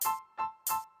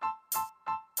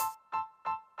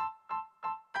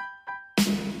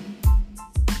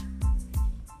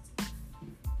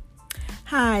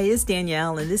Hi, it's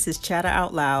Danielle, and this is Chatter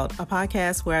Out Loud, a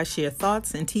podcast where I share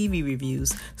thoughts and TV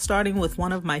reviews, starting with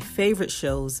one of my favorite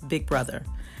shows, Big Brother.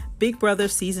 Big Brother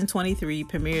Season 23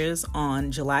 premieres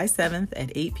on July 7th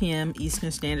at 8 p.m.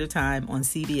 Eastern Standard Time on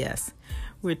CBS.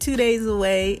 We're 2 days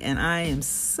away, and I am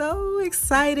so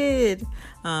excited.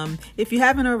 If you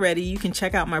haven't already, you can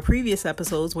check out my previous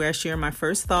episodes where I share my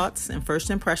first thoughts and first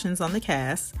impressions on the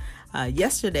cast.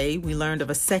 Yesterday, we learned of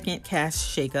a second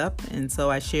cast shakeup, and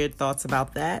so I shared thoughts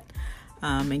about that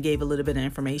and gave a little bit of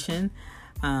information.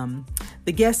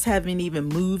 The guests haven't even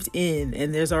moved in,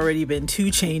 and there's already been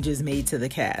 2 changes made to the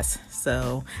cast.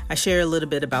 So I share a little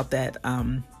bit about that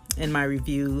in my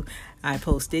review I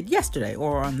posted yesterday,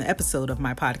 or on the episode of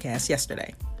my podcast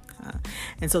yesterday.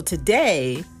 And so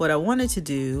today, what I wanted to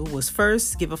do was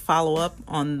first give a follow-up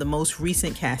on the most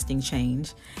recent casting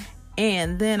change,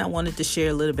 and then I wanted to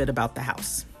share a little bit about the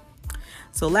house.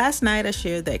 So last night I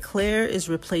shared that Claire is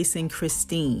replacing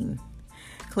Christine.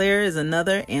 Claire is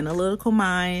another analytical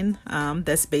mind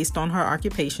that's based on her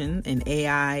occupation, an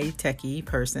AI techie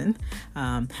person.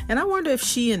 And I wonder if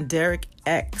she and Derek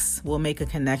X will make a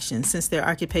connection since their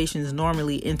occupations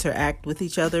normally interact with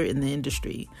each other in the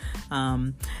industry.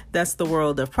 That's the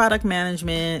world of product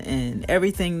management, and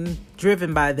everything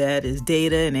driven by that is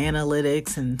data and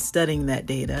analytics and studying that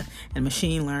data and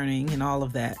machine learning and all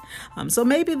of that. So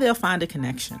maybe they'll find a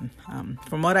connection.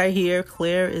 From what I hear,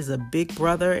 Claire is a Big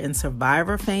Brother and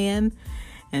Survivor fan,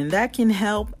 and that can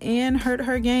help and hurt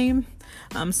her game.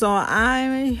 So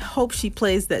I hope she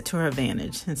plays that to her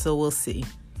advantage, and so we'll see.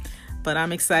 But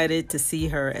I'm excited to see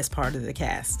her as part of the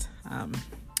cast.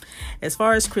 As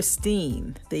far as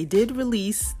Christine, they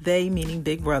meaning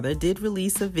Big Brother, did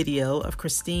release a video of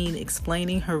Christine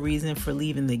explaining her reason for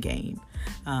leaving the game.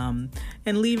 And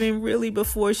leaving really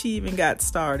before she even got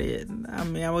started. I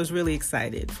mean, I was really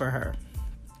excited for her.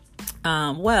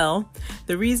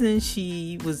 The reason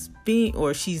she's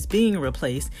being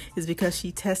replaced is because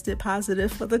she tested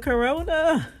positive for the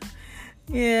corona.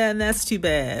 Yeah, and that's too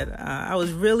bad. I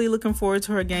was really looking forward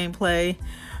to her gameplay.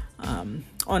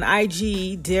 On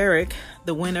IG, Derek,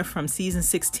 the winner from season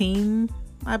 16,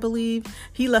 I believe,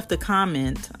 he left a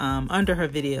comment under her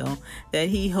video that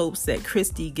he hopes that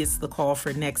Christy gets the call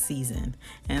for next season.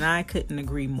 And I couldn't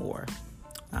agree more.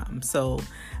 So,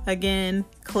 again,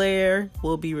 Claire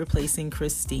will be replacing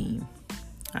Christine.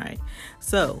 All right.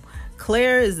 So,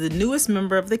 Claire is the newest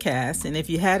member of the cast, and if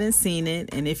you hadn't seen it,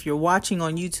 and if you're watching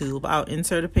on YouTube, I'll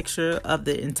insert a picture of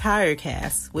the entire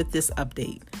cast with this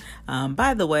update.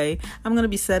 By the way, I'm going to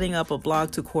be setting up a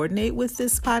blog to coordinate with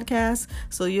this podcast,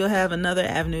 so you'll have another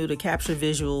avenue to capture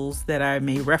visuals that I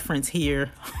may reference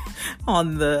here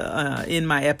on in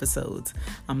my episodes.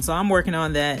 So I'm working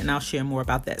on that, and I'll share more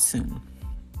about that soon.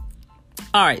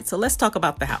 All right, so let's talk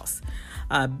about the house.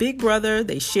 Big Brother,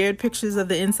 they shared pictures of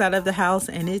the inside of the house,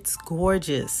 and it's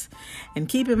gorgeous. And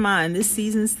keep in mind, this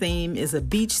season's theme is a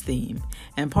beach theme,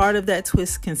 and part of that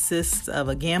twist consists of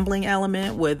a gambling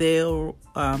element where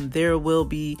there will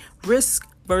be risk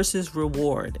versus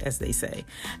reward, as they say.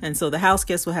 And so the house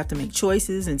guests will have to make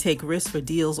choices and take risks for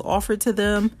deals offered to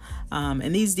them.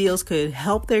 And these deals could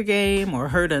help their game or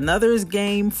hurt another's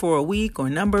game for a week or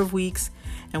number of weeks.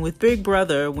 And with Big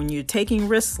Brother, when you're taking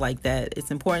risks like that,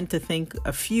 it's important to think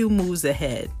a few moves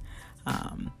ahead.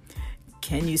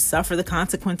 Can you suffer the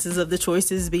consequences of the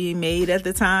choices being made at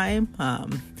the time?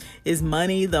 Is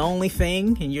money the only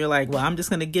thing? And you're like, well, I'm just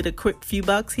going to get a quick few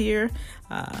bucks here.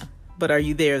 But are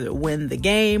you there to win the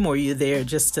game, or are you there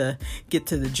just to get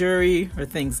to the jury, or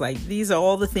things like these? Are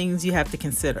all the things you have to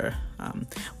consider.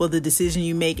 Will the decision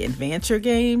you make advance your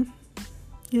game?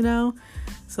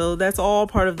 So that's all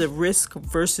part of the risk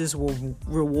versus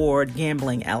reward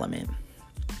gambling element.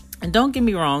 And don't get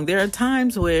me wrong, there are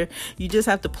times where you just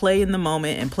have to play in the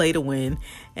moment and play to win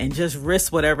and just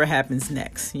risk whatever happens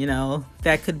next.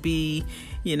 That could be,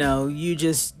 you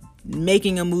just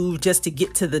making a move just to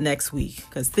get to the next week.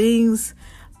 Because things,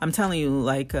 I'm telling you,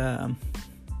 like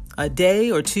a day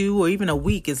or 2 or even a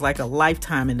week is like a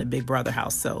lifetime in the Big Brother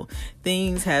house. So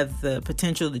things have the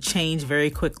potential to change very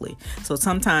quickly. So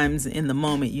sometimes in the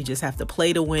moment, you just have to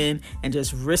play to win and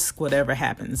just risk whatever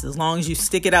happens. As long as you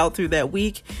stick it out through that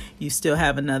week, you still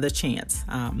have another chance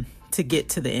to get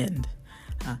to the end.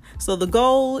 So the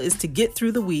goal is to get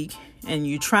through the week, and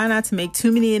you try not to make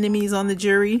too many enemies on the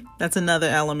jury. That's another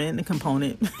element and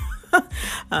component.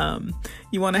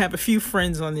 You want to have a few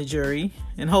friends on the jury,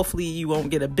 and hopefully you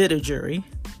won't get a bitter jury.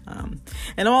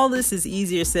 And all this is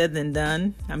easier said than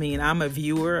done. I mean, I'm a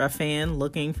viewer, a fan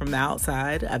looking from the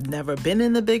outside. I've never been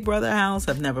in the Big Brother house.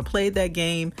 I've never played that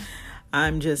game.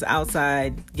 I'm just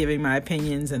outside giving my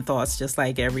opinions and thoughts just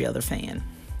like every other fan.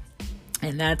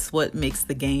 And that's what makes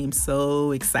the game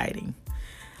so exciting.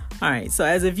 All right, so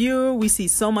as a viewer, we see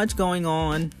so much going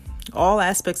on, all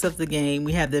aspects of the game.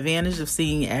 We have the advantage of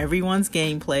seeing everyone's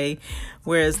gameplay,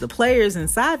 whereas the players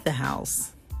inside the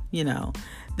house,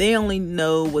 they only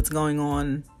know what's going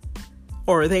on,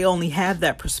 or they only have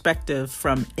that perspective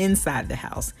from inside the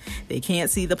house. They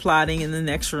can't see the plotting in the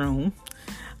next room,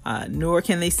 nor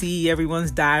can they see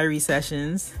everyone's diary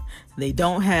sessions. They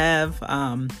don't have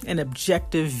an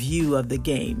objective view of the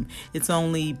game. It's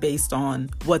only based on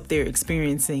what they're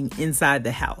experiencing inside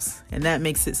the house. And that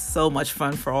makes it so much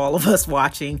fun for all of us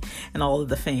watching and all of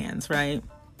the fans, right?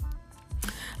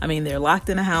 I mean, they're locked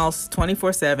in a house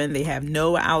 24/7. They have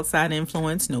no outside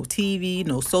influence, no TV,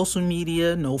 no social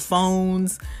media, no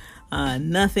phones,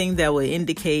 nothing that would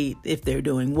indicate if they're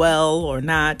doing well or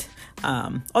not.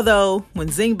 Although when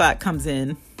Zingbot comes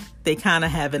in, they kind of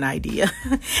have an idea.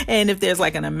 And if there's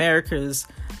like an America's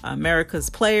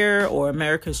Player or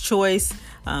America's Choice,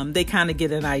 they kind of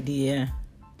get an idea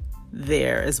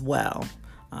there as well.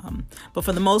 But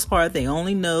for the most part, they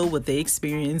only know what they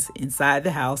experience inside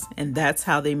the house, and that's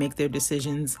how they make their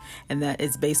decisions, and that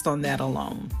it's based on that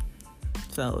alone.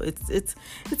 So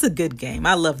it's a good game.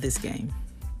 I love this game.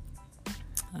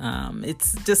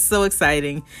 It's just so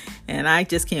exciting, and I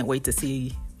just can't wait to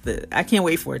see I can't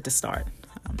wait for it to start.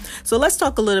 So let's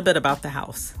talk a little bit about the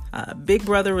house. Big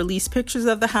Brother released pictures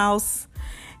of the house,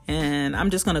 and I'm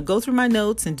just going to go through my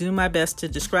notes and do my best to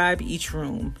describe each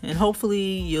room, and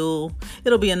hopefully it'll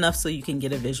be enough so you can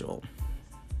get a visual.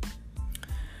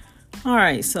 All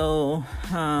right, so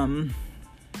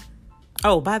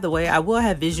by the way, I will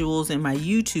have visuals in my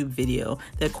YouTube video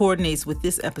that coordinates with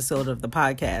this episode of the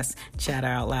podcast, Chatter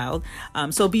Out Loud.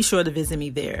 So be sure to visit me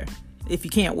there if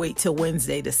you can't wait till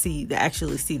Wednesday to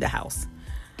actually see the house.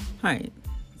 All right.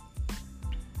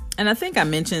 And I think I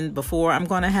mentioned before, I'm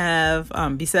going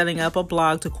to be setting up a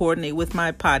blog to coordinate with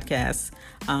my podcast,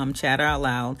 Chatter Out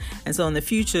Loud. And so in the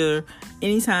future,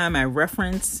 anytime I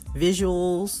reference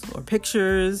visuals or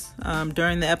pictures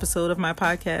during the episode of my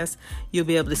podcast, you'll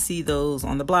be able to see those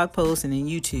on the blog post and in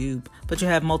YouTube, but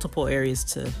you'll have multiple areas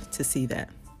to see that.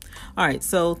 All right,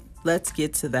 so let's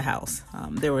get to the house.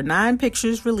 There were 9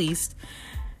 pictures released.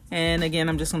 And again,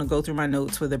 I'm just going to go through my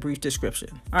notes with a brief description.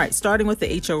 All right, starting with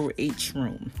the HOH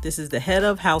room. This is the head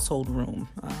of household room.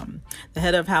 The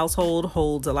head of household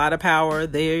holds a lot of power.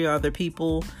 They are the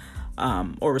people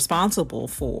or responsible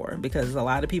for, because a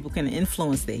lot of people can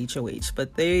influence the HOH,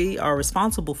 but they are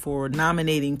responsible for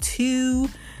nominating 2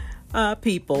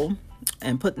 people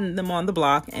and putting them on the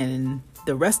block, and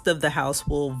the rest of the house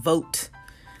will vote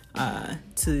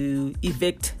to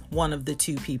evict one of the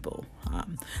 2 people.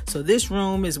 So this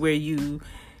room is where you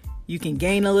can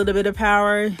gain a little bit of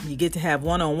power. You get to have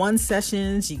one-on-one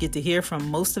sessions. You get to hear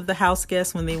from most of the house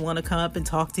guests when they want to come up and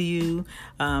talk to you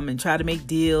and try to make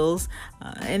deals.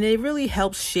 And it really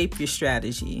helps shape your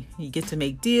strategy. You get to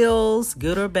make deals,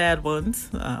 good or bad ones.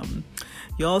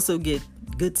 You also get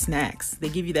good snacks. They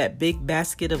give you that big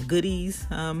basket of goodies.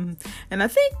 And I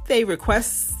think they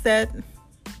request that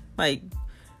like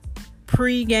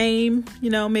pre-game,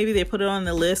 maybe they put it on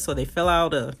the list, or they fill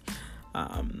out a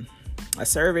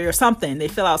survey or something. They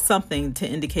fill out something to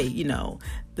indicate,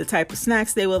 the type of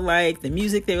snacks they would like, the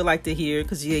music they would like to hear,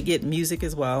 because you get music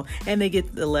as well, and they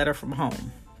get the letter from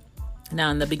home.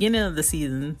 Now, in the beginning of the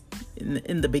season,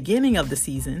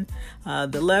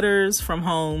 the letters from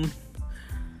home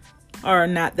are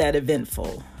not that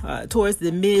eventful. Towards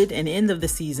the mid and end of the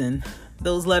season,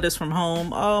 those letters from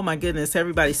home, oh my goodness,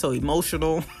 everybody's so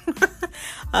emotional.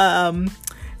 And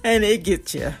it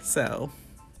gets you. So,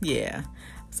 yeah.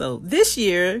 So this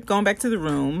year, going back to the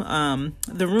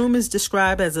room is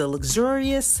described as a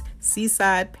luxurious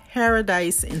seaside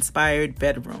paradise-inspired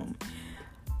bedroom.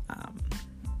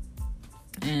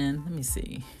 And let me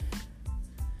see.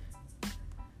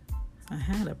 I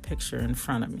had a picture in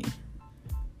front of me.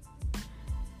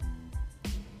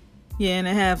 Yeah, and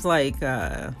it has like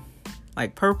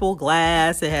purple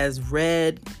glass. It has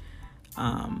red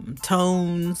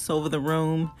tones over the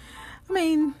room. I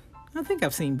mean, I think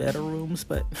I've seen better rooms,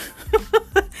 but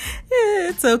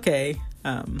it's okay.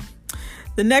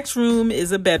 The next room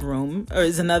is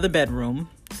another bedroom.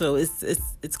 So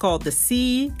it's called the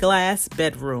Sea Glass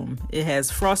Bedroom. It has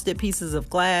frosted pieces of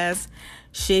glass,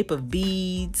 shape of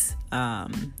beads,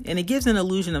 and it gives an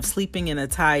illusion of sleeping in a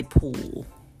tide pool.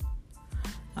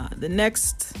 The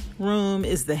next room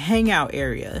is the hangout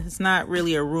area. It's not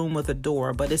really a room with a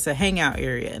door, but it's a hangout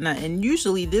area. And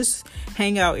usually this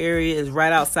hangout area is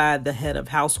right outside the head of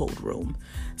household room.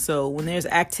 So when there's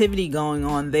activity going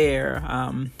on there,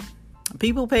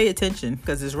 people pay attention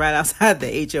because it's right outside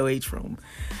the HOH room.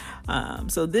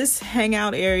 So this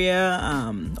hangout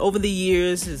area over the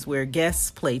years is where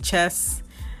guests play chess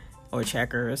or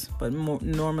checkers, but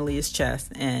normally it's chess.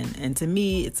 And to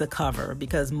me, it's a cover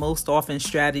because most often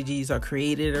strategies are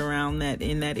created around that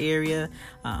in that area,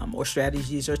 or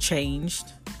strategies are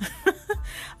changed.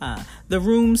 The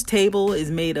room's table is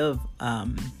made of,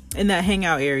 in that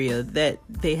hangout area, that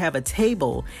they have a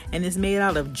table and it's made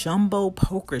out of jumbo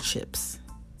poker chips.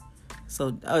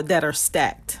 So that are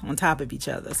stacked on top of each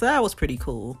other. So that was pretty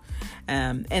cool.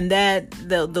 And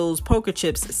those poker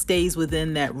chips stays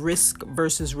within that risk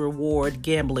versus reward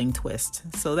gambling twist.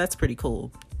 So that's pretty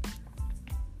cool.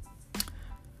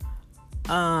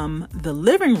 The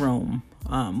living room.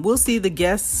 We'll see the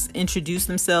guests introduce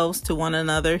themselves to one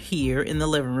another here in the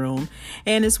living room.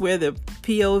 And it's where the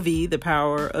POV, the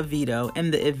power of veto,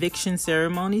 and the eviction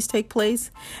ceremonies take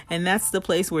place. And that's the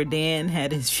place where Dan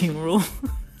had his funeral.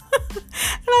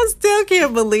 And I still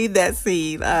can't believe that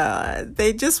scene.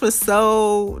 They just were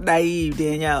so naive,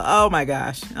 Danielle. Oh my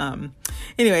gosh.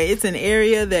 Anyway, it's an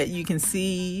area that you can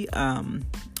see on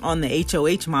the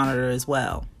HOH monitor as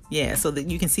well. Yeah, so that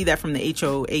you can see that from the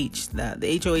HOH.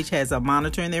 The HOH has a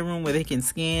monitor in their room where they can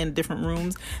scan different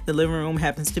rooms. The living room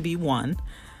happens to be one.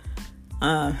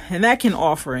 And that can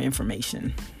offer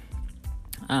information.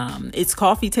 Its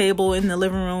coffee table in the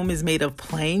living room is made of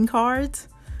playing cards.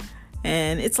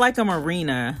 And it's like a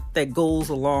marina that goes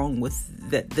along with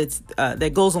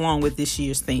that goes along with this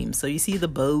year's theme. So you see the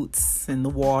boats and the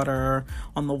water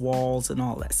on the walls and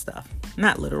all that stuff.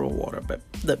 Not literal water,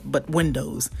 but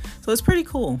windows. So it's pretty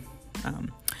cool.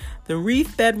 The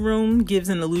reef bedroom gives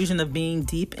an illusion of being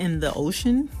deep in the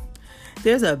ocean.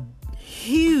 There's a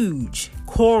huge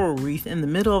coral reef in the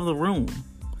middle of the room,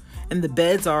 and the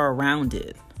beds are around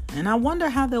it. And I wonder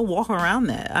how they'll walk around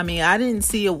that. I mean, I didn't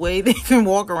see a way they can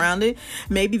walk around it.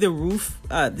 Maybe the reef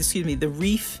is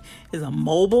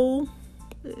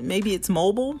maybe it's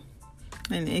mobile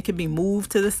and it could be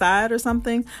moved to the side or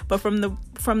something. But from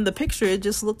the picture, it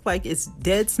just looked like it's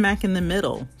dead smack in the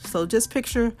middle. So just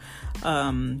picture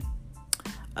a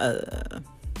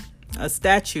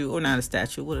statue, or not a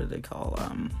statue, what do they call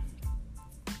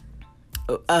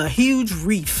a huge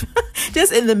reef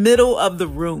just in the middle of the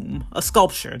room. A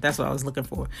sculpture, that's what I was looking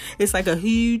for. It's like a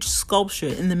huge sculpture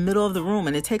in the middle of the room,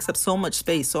 and it takes up so much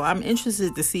space. So I'm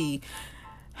interested to see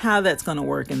how that's going to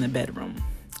work in the bedroom.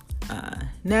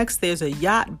 Next, there's a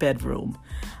yacht bedroom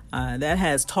that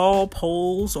has tall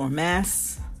poles or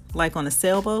masts like on a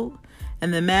sailboat,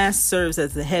 and the mast serves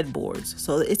as the headboards.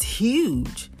 So it's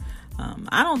huge.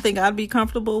 I don't think I'd be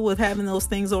comfortable with having those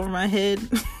things over my head.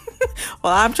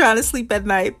 Well, I'm trying to sleep at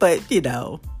night, but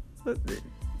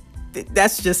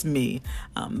that's just me.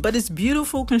 But it's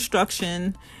beautiful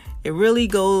construction. It really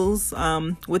goes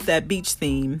with that beach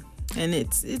theme, and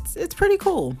it's pretty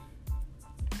cool.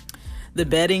 The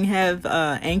bedding have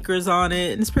anchors on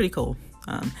it, and it's pretty cool.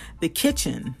 The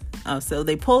kitchen, so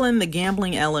they pull in the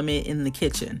gambling element in the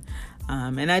kitchen,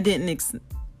 and I did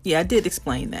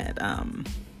explain that.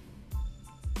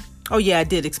 I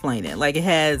did explain it. Like, it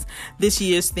has this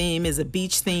year's theme is a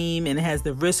beach theme, and it has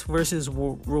the risk versus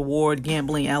reward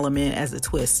gambling element as a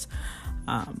twist.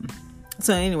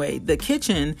 So anyway, the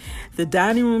kitchen, the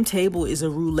dining room table is a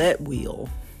roulette wheel.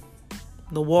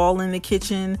 The wall in the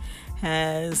kitchen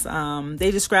has,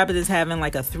 they describe it as having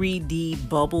like a 3D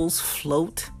bubbles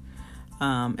float.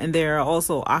 And there are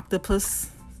also octopus.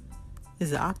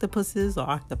 Is it octopuses or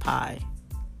octopi?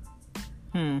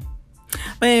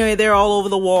 But anyway, they're all over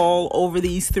the wall, over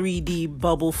these 3D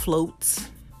bubble floats.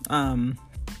 And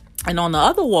on the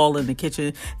other wall in the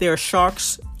kitchen, there are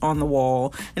sharks on the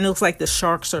wall. And it looks like the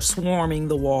sharks are swarming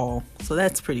the wall. So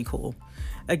that's pretty cool.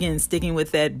 Again, sticking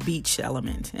with that beach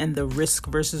element and the risk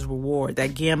versus reward,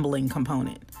 that gambling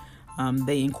component.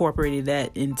 They incorporated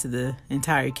that into the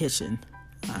entire kitchen.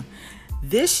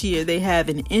 This year, they have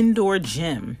an indoor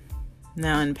gym.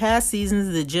 Now, in past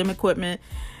seasons, the gym equipment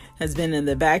has been in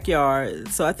the backyard.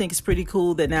 So I think it's pretty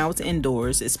cool that now it's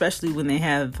indoors, especially when they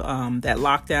have that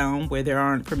lockdown where they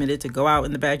aren't permitted to go out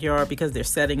in the backyard because they're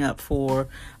setting up for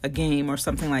a game or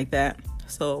something like that.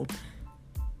 So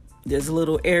there's a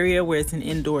little area where it's an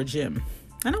indoor gym.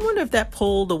 And I wonder if that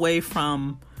pulled away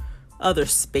from other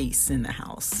space in the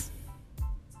house.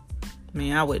 I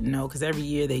mean, I wouldn't know because every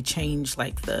year they change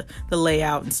like the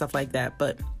layout and stuff like that,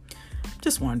 but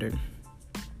just wondered.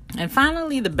 And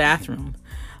finally, the bathroom.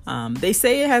 They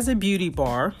say it has a beauty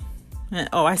bar.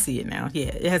 Oh, I see it now. Yeah,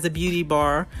 it has a beauty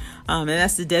bar. And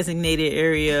that's the designated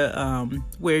area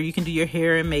where you can do your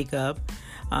hair and makeup.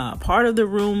 Part of the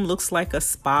room looks like a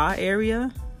spa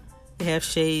area. They have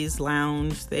chaise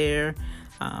lounge there.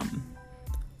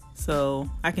 So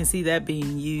I can see that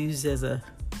being used as a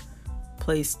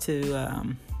place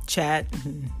to chat.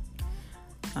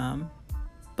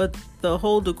 But the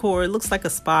whole decor, it looks like a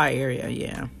spa area,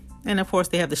 yeah. And of course,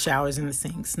 they have the showers and the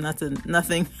sinks.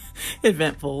 Nothing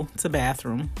eventful. It's a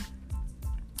bathroom.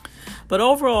 But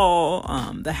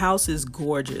overall, the house is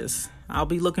gorgeous. I'll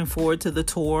be looking forward to the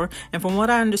tour. And from what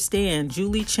I understand,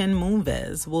 Julie Chen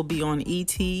Moonves will be on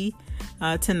ET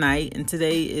tonight. And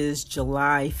today is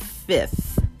July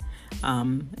 5th.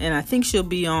 And I think she'll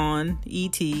be on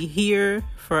ET here.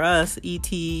 For us,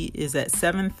 ET is at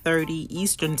 7:30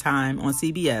 Eastern time on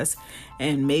CBS.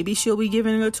 And maybe she'll be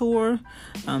giving a tour.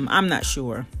 I'm not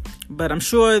sure. But I'm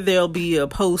sure there'll be a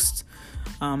post.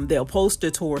 They'll post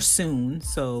a tour soon.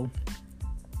 So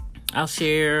I'll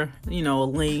share, a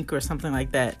link or something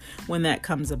like that when that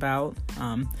comes about.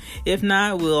 If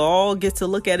not, we'll all get to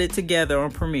look at it together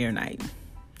on premiere night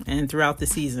and throughout the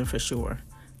season for sure.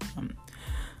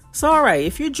 So, all right,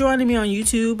 if you're joining me on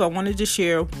YouTube, I wanted to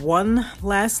share one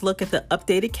last look at the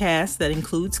updated cast that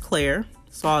includes Claire.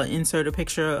 So I'll insert a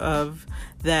picture of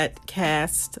that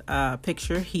cast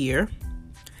picture here.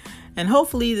 And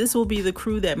hopefully this will be the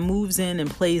crew that moves in and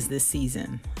plays this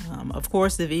season. Of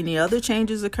course, if any other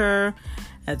changes occur,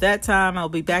 at that time, I'll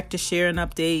be back to share an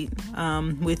update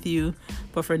with you.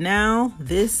 But for now,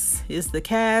 this is the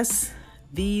cast.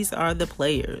 These are the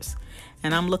players.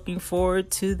 And I'm looking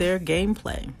forward to their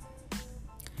gameplay.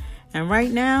 And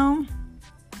right now,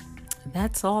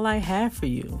 that's all I have for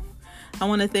you. I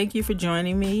want to thank you for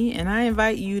joining me. And I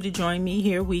invite you to join me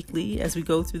here weekly as we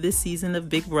go through this season of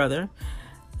Big Brother.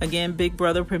 Again, Big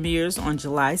Brother premieres on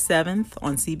July 7th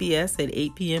on CBS at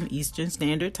 8 p.m. Eastern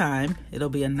Standard Time. It'll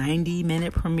be a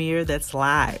 90-minute premiere that's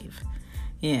live.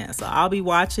 Yeah, so I'll be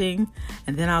watching,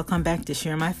 and then I'll come back to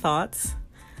share my thoughts.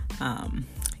 And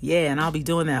I'll be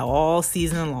doing that all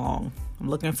season long. I'm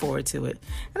looking forward to it.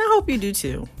 And I hope you do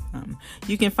too.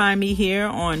 You can find me here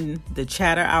on the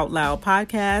Chatter Out Loud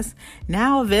podcast,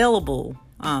 now available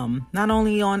not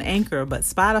only on Anchor, but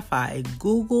Spotify,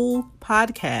 Google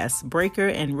Podcasts, Breaker,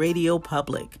 and Radio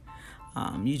Public.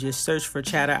 You just search for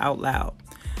Chatter Out Loud.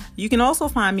 You can also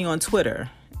find me on Twitter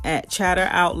at Chatter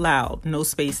Out Loud, no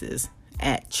spaces,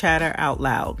 at Chatter Out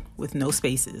Loud with no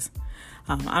spaces.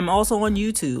 I'm also on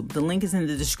YouTube. The link is in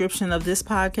the description of this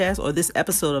podcast or this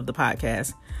episode of the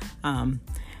podcast.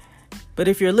 But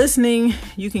if you're listening,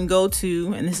 you can go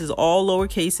to, and this is all lower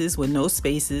cases with no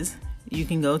spaces, you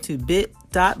can go to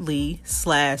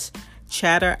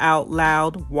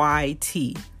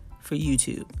bit.ly/chatteroutloudyt for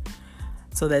YouTube.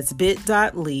 So that's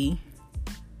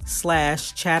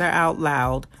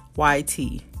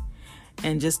bit.ly/chatteroutloudyt.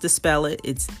 And just to spell it,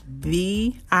 it's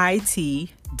bit.ly/chatteroutyt.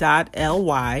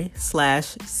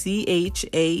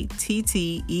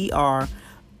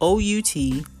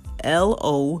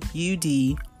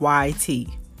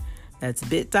 That's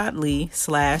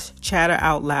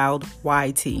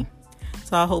bit.ly/chatteroutloudyt.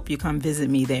 So I hope you come visit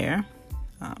me there.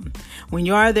 When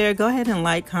you are there, go ahead and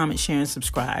like, comment, share, and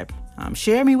subscribe.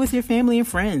 Share me with your family and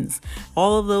friends,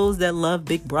 all of those that love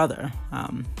Big Brother.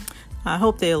 I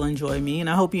hope they'll enjoy me, and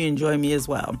I hope you enjoy me as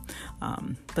well.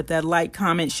 But that like,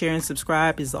 comment, share, and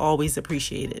subscribe is always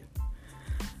appreciated.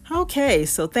 Okay,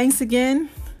 so thanks again,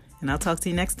 and I'll talk to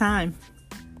you next time.